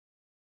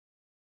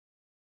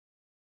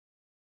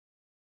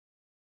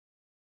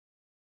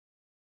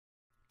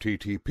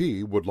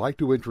TTP would like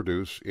to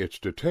introduce its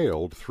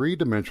detailed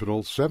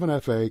three-dimensional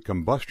 7FA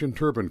combustion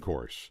turbine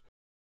course.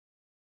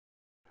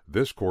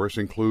 This course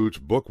includes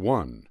Book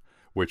 1,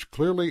 which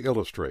clearly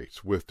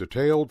illustrates with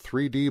detailed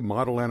 3D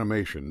model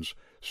animations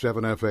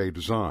 7FA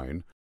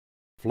design,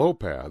 flow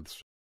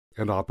paths,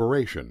 and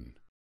operation.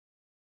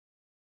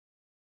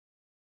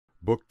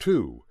 Book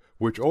 2,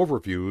 which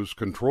overviews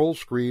control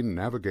screen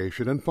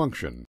navigation and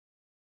function.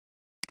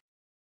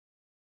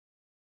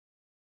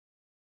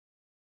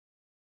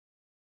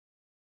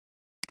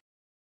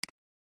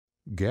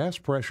 Gas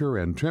pressure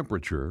and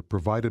temperature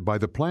provided by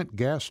the plant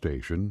gas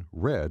station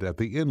read at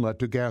the inlet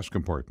to gas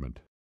compartment.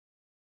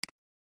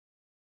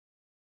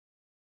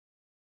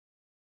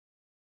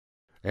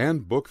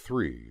 And Book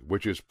 3,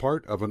 which is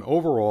part of an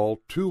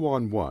overall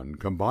 2-on-1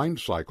 combined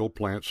cycle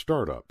plant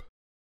startup.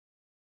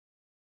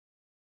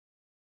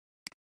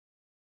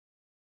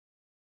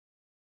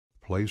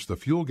 Place the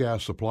fuel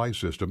gas supply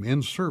system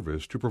in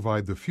service to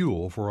provide the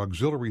fuel for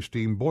auxiliary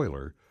steam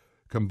boiler,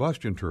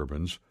 combustion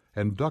turbines,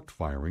 and duct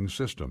firing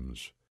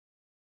systems.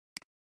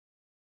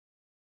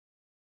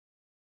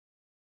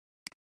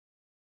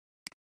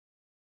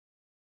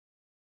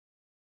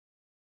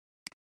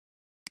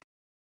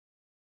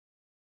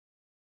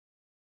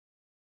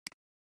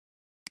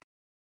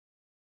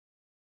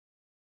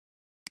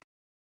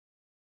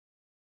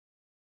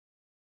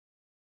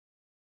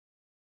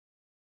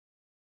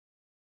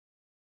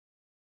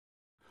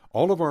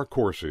 All of our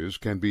courses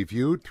can be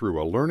viewed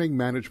through a learning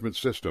management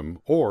system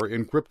or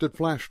encrypted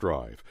flash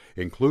drive,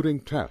 including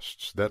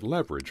tests that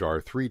leverage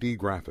our 3D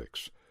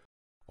graphics.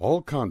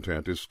 All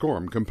content is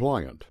SCORM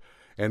compliant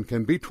and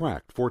can be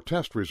tracked for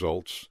test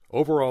results,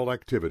 overall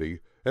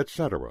activity,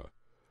 etc.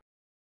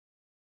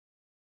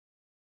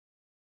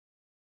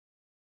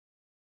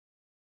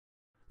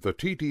 The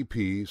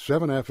TTP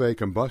 7FA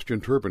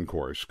combustion turbine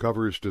course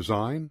covers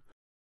design,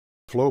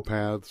 flow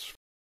paths,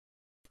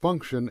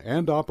 function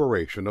and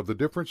operation of the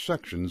different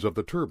sections of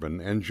the turbine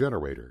and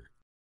generator.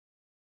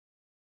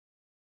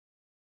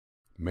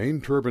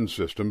 Main turbine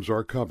systems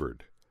are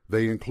covered.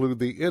 They include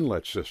the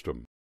inlet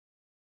system,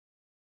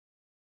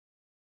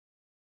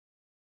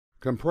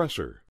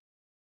 compressor,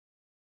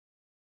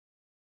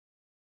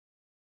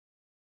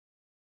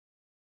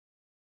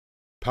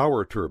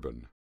 power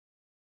turbine,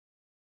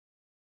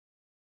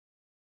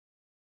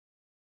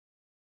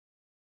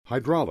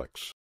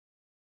 hydraulics,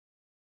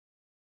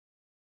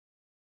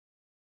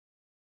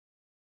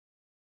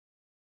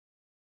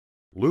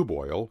 lube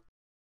oil,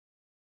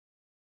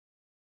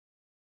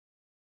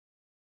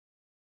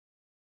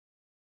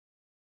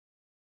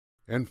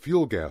 and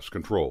fuel gas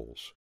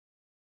controls.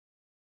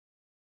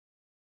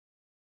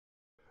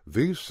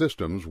 These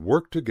systems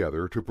work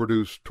together to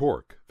produce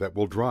torque that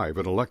will drive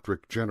an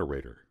electric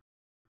generator.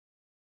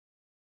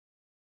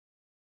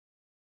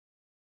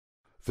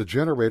 The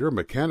generator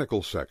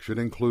mechanical section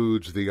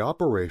includes the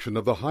operation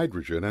of the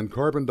hydrogen and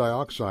carbon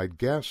dioxide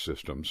gas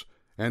systems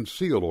and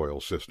seal oil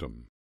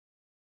system.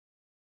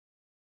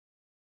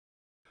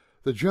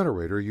 The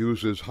generator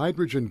uses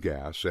hydrogen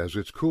gas as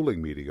its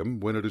cooling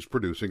medium when it is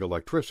producing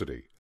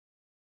electricity.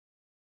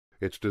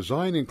 Its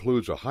design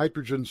includes a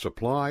hydrogen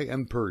supply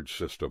and purge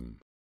system.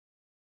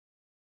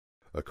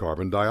 A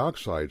carbon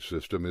dioxide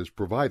system is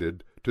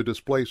provided to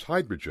displace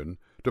hydrogen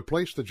to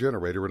place the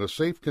generator in a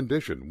safe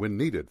condition when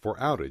needed for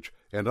outage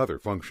and other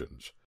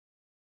functions.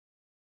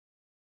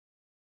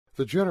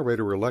 The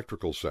generator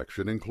electrical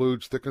section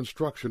includes the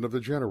construction of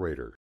the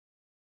generator,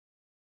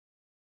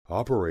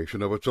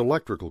 operation of its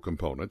electrical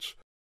components,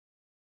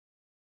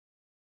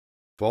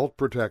 fault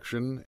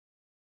protection,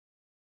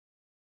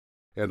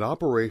 and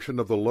operation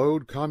of the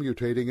load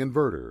commutating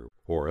inverter,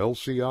 or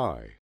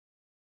LCI.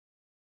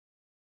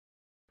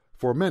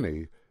 For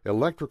many,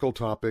 electrical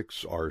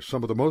topics are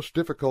some of the most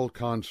difficult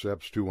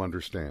concepts to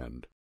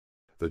understand.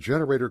 The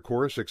generator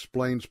course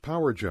explains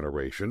power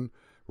generation,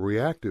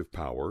 reactive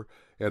power,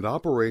 and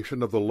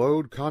operation of the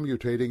load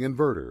commutating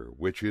inverter,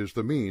 which is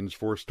the means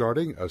for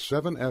starting a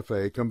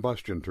 7FA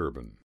combustion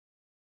turbine.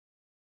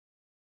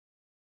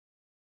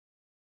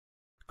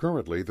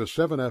 Currently, the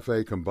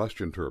 7FA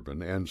combustion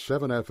turbine and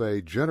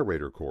 7FA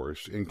generator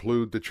course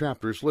include the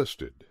chapters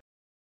listed.